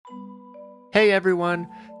Hey everyone,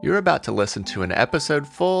 you're about to listen to an episode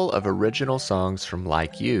full of original songs from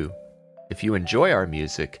Like You. If you enjoy our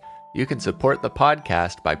music, you can support the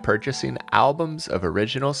podcast by purchasing albums of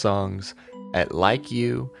original songs at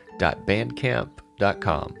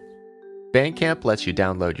likeyou.bandcamp.com. Bandcamp lets you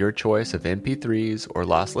download your choice of MP3s or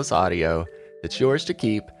lossless audio that's yours to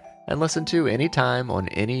keep and listen to anytime on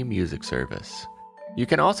any music service. You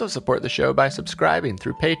can also support the show by subscribing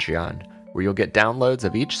through Patreon, where you'll get downloads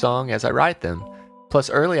of each song as I write them, plus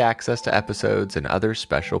early access to episodes and other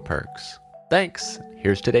special perks. Thanks.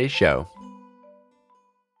 Here's today's show.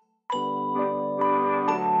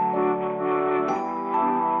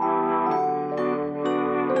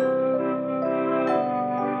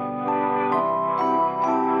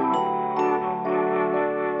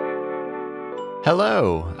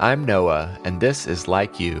 Hello, I'm Noah, and this is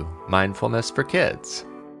Like You, Mindfulness for Kids.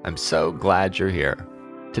 I'm so glad you're here.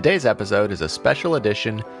 Today's episode is a special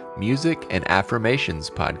edition Music and Affirmations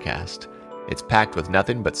podcast. It's packed with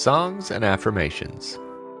nothing but songs and affirmations.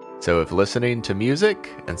 So if listening to music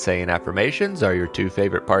and saying affirmations are your two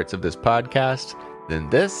favorite parts of this podcast, then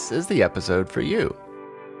this is the episode for you.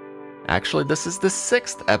 Actually, this is the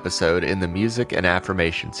 6th episode in the Music and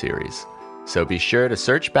Affirmation series, so be sure to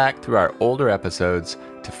search back through our older episodes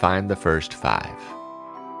to find the first 5.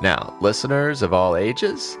 Now, listeners of all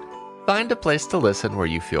ages, find a place to listen where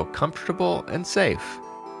you feel comfortable and safe.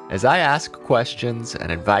 As I ask questions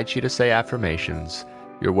and invite you to say affirmations,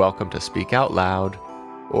 you're welcome to speak out loud,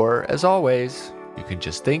 or as always, you can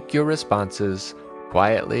just think your responses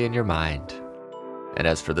quietly in your mind. And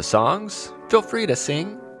as for the songs, feel free to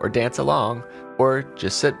sing or dance along, or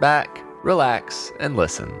just sit back, relax, and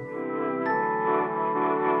listen.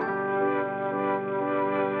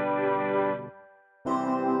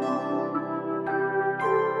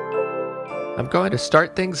 I'm going to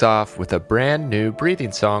start things off with a brand new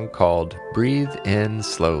breathing song called Breathe In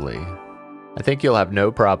Slowly. I think you'll have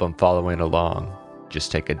no problem following along.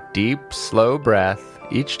 Just take a deep, slow breath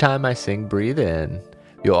each time I sing Breathe In.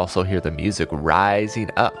 You'll also hear the music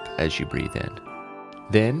rising up as you breathe in.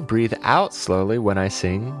 Then breathe out slowly when I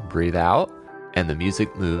sing Breathe Out, and the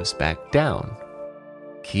music moves back down.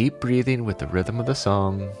 Keep breathing with the rhythm of the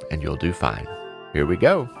song, and you'll do fine. Here we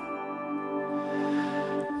go.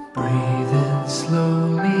 Breathe in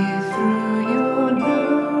slowly through your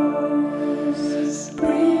nose.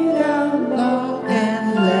 Breathe out long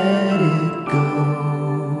and let it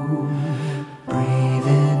go. Breathe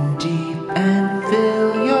in deep and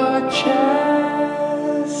fill your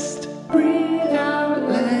chest. Breathe out,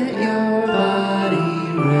 let your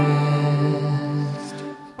body rest.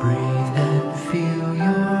 Breathe and feel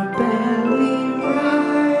your belly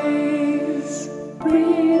rise.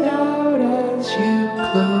 Breathe out as you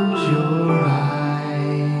close your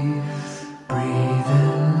eyes. Breathe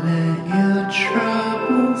and let your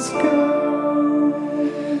troubles go.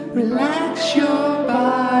 Relax your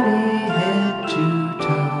body head to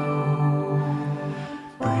toe.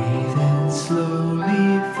 Breathe in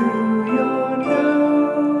slowly through your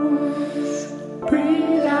nose.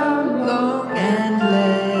 Breathe out long and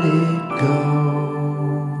let it go.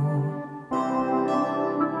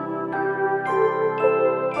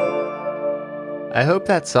 I hope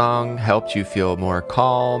that song helped you feel more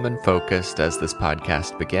calm and focused as this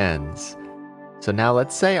podcast begins. So now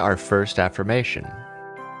let's say our first affirmation.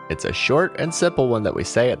 It's a short and simple one that we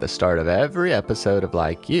say at the start of every episode of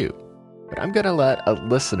Like You, but I'm going to let a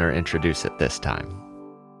listener introduce it this time.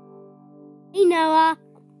 Hey Noah,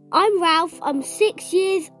 I'm Ralph, I'm 6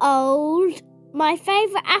 years old. My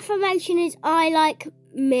favourite affirmation is I like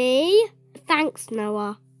me. Thanks,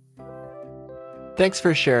 Noah. Thanks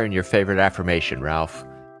for sharing your favorite affirmation, Ralph.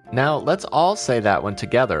 Now, let's all say that one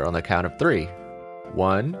together on the count of 3.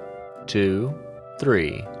 1, 2,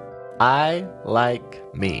 3. I like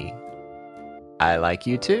me. I like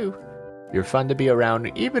you too. You're fun to be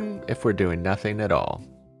around even if we're doing nothing at all.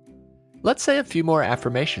 Let's say a few more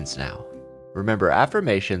affirmations now. Remember,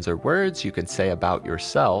 affirmations are words you can say about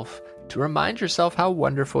yourself to remind yourself how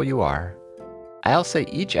wonderful you are. I'll say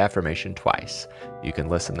each affirmation twice. You can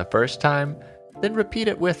listen the first time, then repeat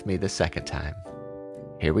it with me the second time.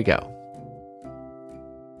 Here we go.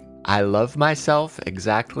 I love myself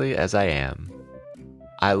exactly as I am.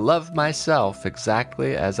 I love myself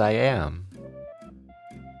exactly as I am.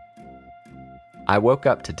 I woke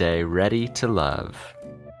up today ready to love.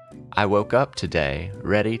 I woke up today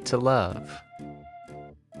ready to love.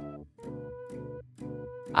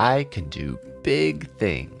 I can do big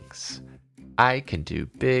things. I can do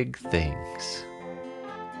big things.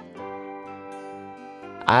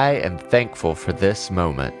 I am thankful for this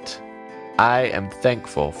moment. I am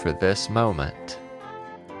thankful for this moment.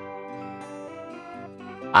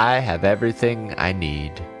 I have everything I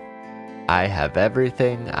need. I have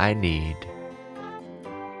everything I need.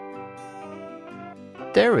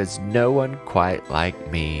 There is no one quite like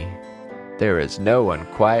me. There is no one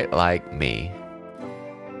quite like me.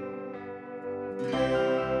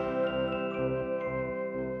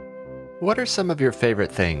 What are some of your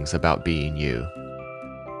favorite things about being you?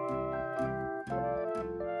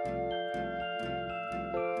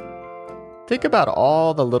 Think about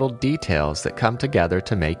all the little details that come together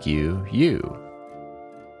to make you, you.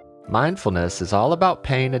 Mindfulness is all about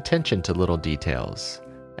paying attention to little details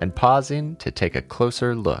and pausing to take a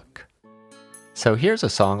closer look. So here's a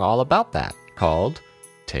song all about that, called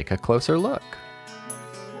Take a Closer Look.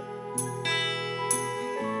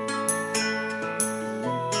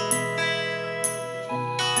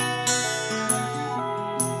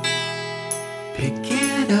 Pick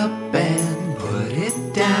it up and put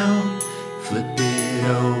it down. Flip it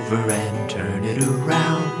over and turn it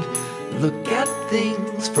around. Look at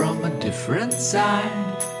things from a different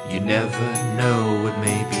side. You never know what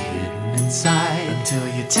may be hidden inside until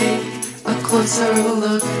you take a closer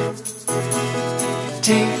look.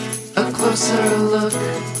 Take a closer look.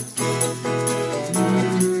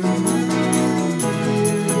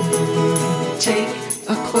 Take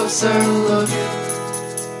a closer look.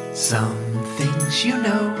 Some things you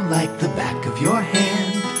know like the back of your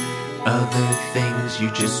hand. Other things you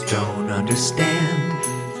just don't understand.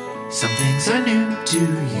 Some things are new to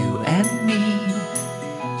you and me.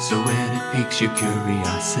 So when it piques your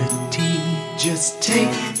curiosity, just take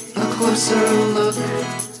a closer look.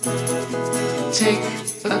 Take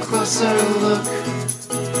a closer look.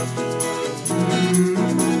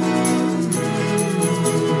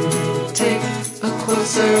 Take a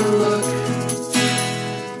closer look.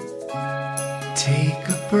 Take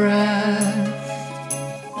a breath.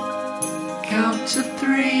 Count to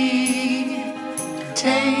 3.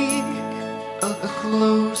 Take a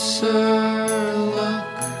closer look.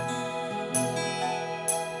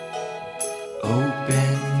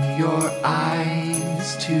 Open your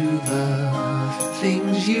eyes to the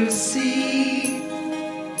things you see.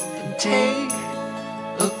 And take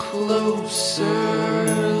a closer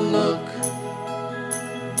look.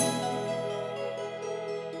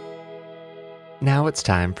 Now it's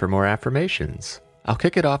time for more affirmations. I'll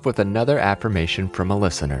kick it off with another affirmation from a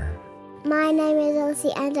listener. My name is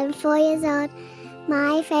Elsie and I'm 4 years old.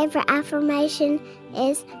 My favorite affirmation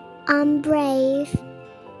is I'm brave.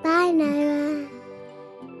 Bye, Noah.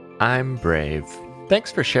 I'm brave.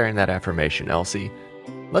 Thanks for sharing that affirmation, Elsie.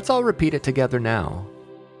 Let's all repeat it together now.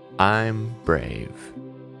 I'm brave.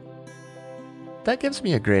 That gives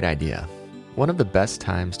me a great idea. One of the best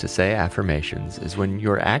times to say affirmations is when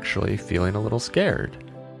you're actually feeling a little scared.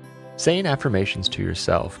 Saying affirmations to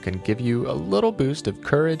yourself can give you a little boost of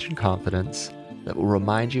courage and confidence that will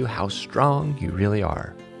remind you how strong you really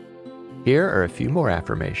are. Here are a few more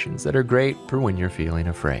affirmations that are great for when you're feeling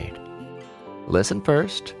afraid. Listen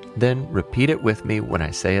first, then repeat it with me when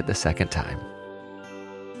I say it the second time.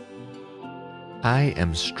 I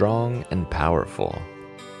am strong and powerful.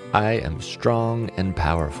 I am strong and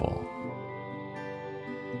powerful.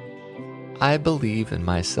 I believe in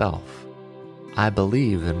myself. I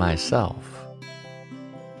believe in myself.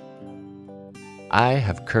 I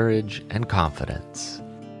have courage and confidence.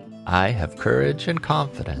 I have courage and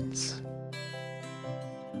confidence.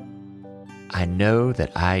 I know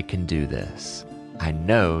that I can do this. I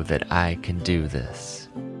know that I can do this.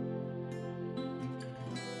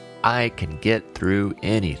 I can get through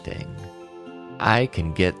anything. I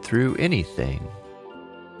can get through anything.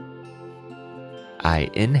 I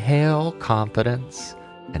inhale confidence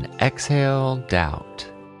and exhale doubt.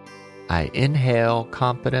 I inhale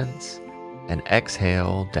confidence and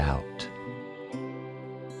exhale doubt.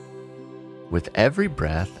 With every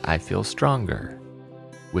breath, I feel stronger.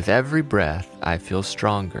 With every breath, I feel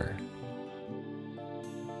stronger.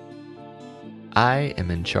 I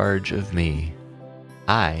am in charge of me.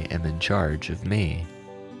 I am in charge of me.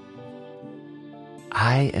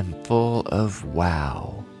 I am full of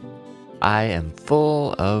wow. I am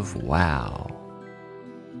full of wow.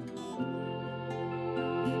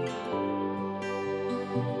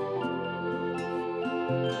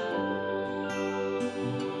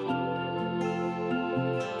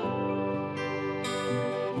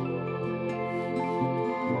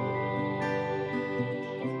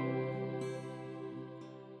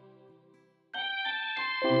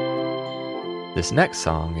 This next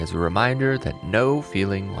song is a reminder that no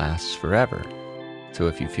feeling lasts forever. So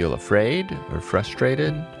if you feel afraid or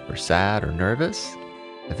frustrated or sad or nervous,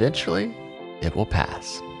 eventually it will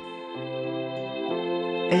pass.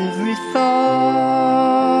 Every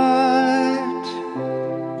thought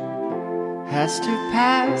has to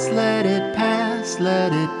pass, let it pass,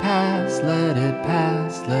 let it pass, let it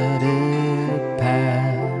pass, let it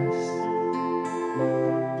pass.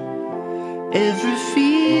 Every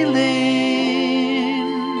feeling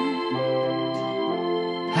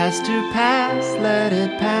has to pass, let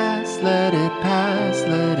it pass, let it pass,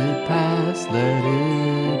 let it pass, let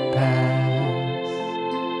it pass.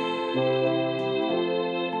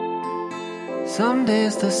 Some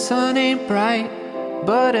days the sun ain't bright,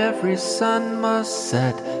 but every sun must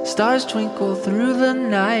set. Stars twinkle through the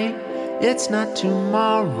night. It's not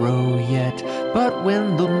tomorrow yet, but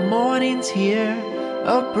when the morning's here,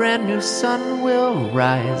 a brand new sun will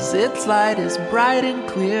rise. Its light is bright and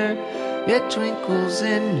clear. It twinkles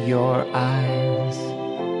in your eyes.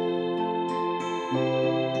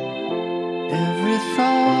 Every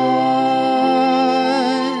thought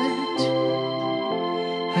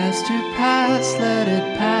has to pass, let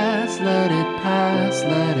it pass, let it pass,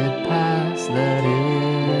 let it pass, let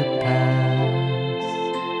it pass.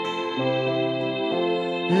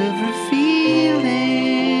 Every feeling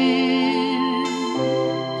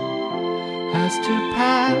has to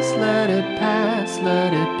pass, let it pass,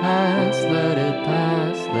 let it pass, let it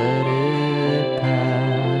pass, let it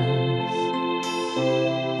pass.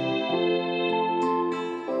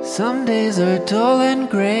 Some days are dull and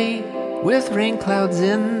gray, with rain clouds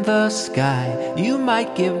in the sky. You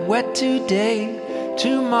might get wet today,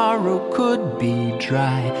 tomorrow could be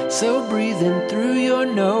dry. So breathe in through your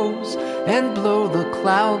nose and blow the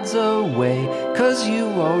clouds away, 'cause you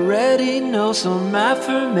already know some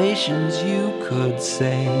affirmations you could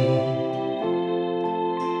say.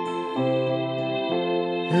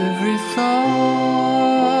 Every thought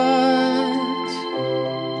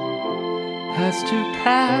has to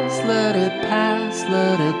pass, let it pass,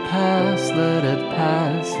 let it pass, let it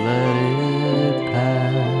pass, let it pass.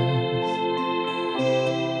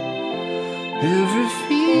 Every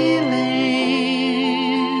feeling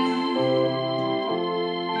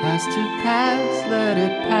has to pass, let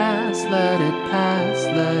it pass, let it pass,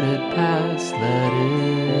 let it pass, let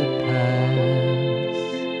it pass.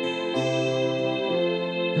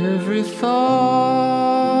 Every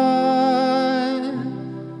thought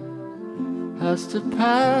has to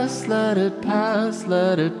pass, let it pass,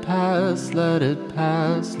 let it pass, let it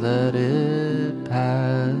pass, let it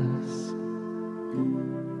pass.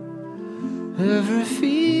 Every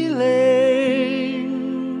feeling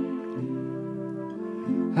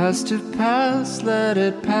has to pass, let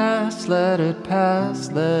it pass, let it pass,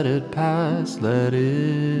 let it pass, let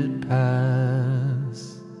it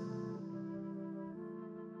pass.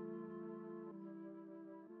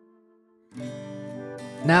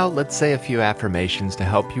 Now let's say a few affirmations to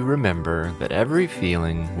help you remember that every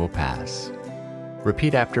feeling will pass.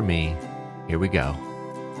 Repeat after me. Here we go.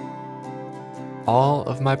 All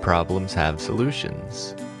of my problems have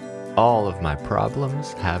solutions. All of my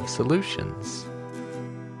problems have solutions.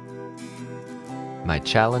 My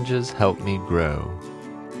challenges help me grow.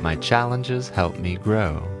 My challenges help me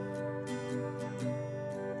grow.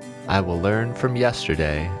 I will learn from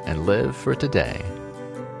yesterday and live for today.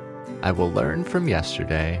 I will learn from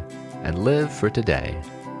yesterday and live for today.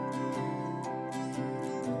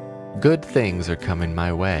 Good things are coming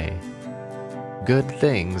my way. Good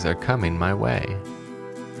things are coming my way.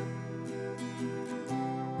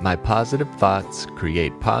 My positive thoughts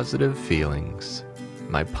create positive feelings.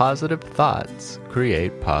 My positive thoughts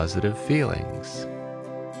create positive feelings.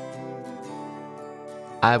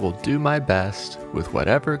 I will do my best with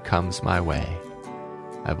whatever comes my way.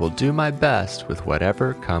 I will do my best with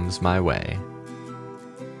whatever comes my way.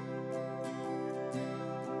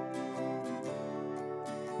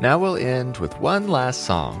 Now we'll end with one last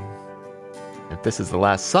song. If this is the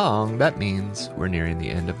last song, that means we're nearing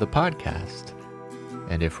the end of the podcast.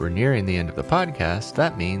 And if we're nearing the end of the podcast,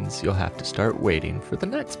 that means you'll have to start waiting for the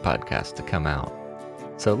next podcast to come out.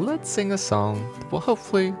 So let's sing a song that will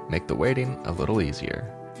hopefully make the waiting a little easier.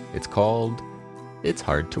 It's called It's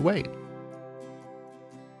Hard to Wait.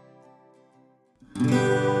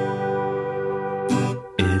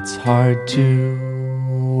 It's hard to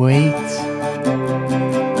wait.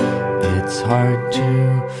 It's hard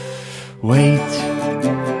to wait.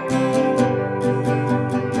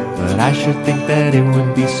 But I should think that it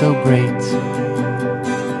would be so great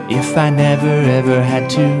if I never ever had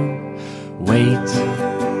to wait.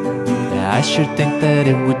 Yeah, I should think that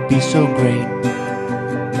it would be so great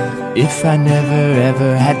if I never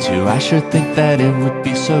ever had to. I should think that it would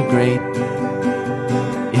be so great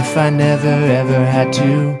if I never ever had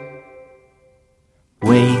to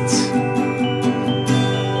wait.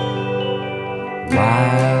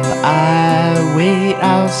 While I wait,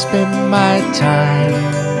 I'll spend my time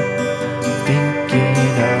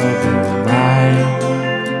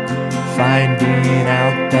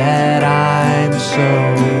that I'm so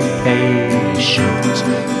patient.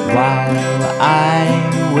 While I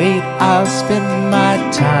wait, I'll spend my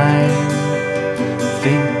time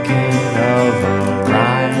thinking of a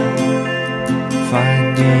rhyme,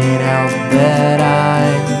 finding out that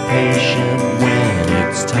I'm patient when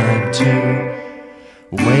it's time to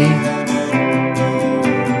wait.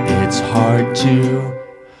 It's hard to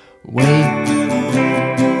wait,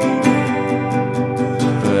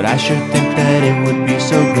 but I sure think that it would be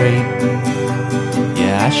so great.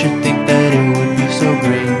 Yeah, I sure think that it would be so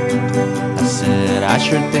great. I said I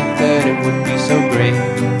sure think that it would be so great.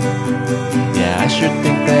 Yeah, I sure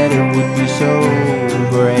think that it would be so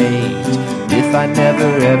great if I never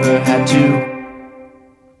ever had to wait.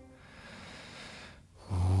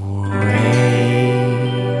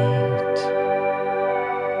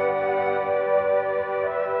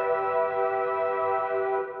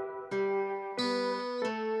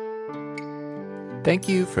 Thank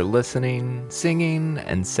you for listening, singing,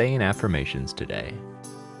 and saying affirmations today.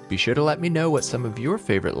 Be sure to let me know what some of your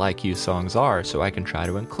favorite Like You songs are so I can try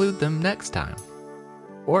to include them next time.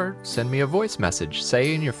 Or send me a voice message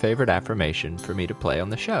saying your favorite affirmation for me to play on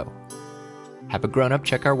the show. Have a grown-up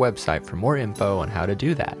check our website for more info on how to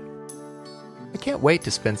do that. I can't wait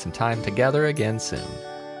to spend some time together again soon.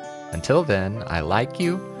 Until then, I like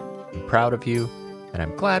you, I'm proud of you, and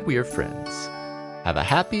I'm glad we are friends. Have a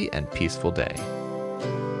happy and peaceful day.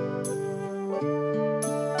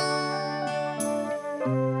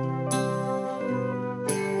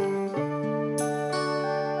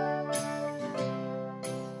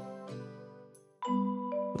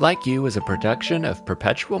 Like You is a production of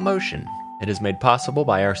Perpetual Motion. It is made possible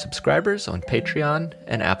by our subscribers on Patreon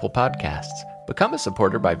and Apple Podcasts. Become a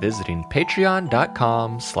supporter by visiting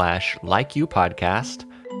patreon.com/likeyoupodcast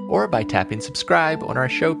or by tapping subscribe on our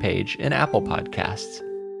show page in Apple Podcasts.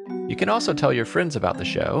 You can also tell your friends about the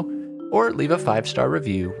show or leave a 5-star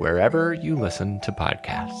review wherever you listen to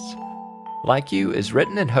podcasts. Like You is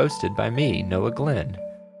written and hosted by me, Noah Glenn.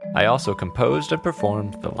 I also composed and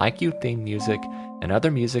performed the Like You theme music and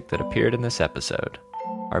other music that appeared in this episode.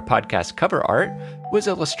 Our podcast cover art was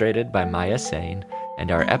illustrated by Maya Sain,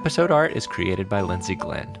 and our episode art is created by Lindsay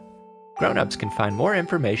Glenn. Grown-ups can find more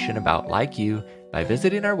information about Like You by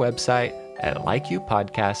visiting our website at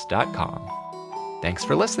likeyoupodcast.com. Thanks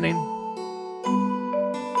for listening.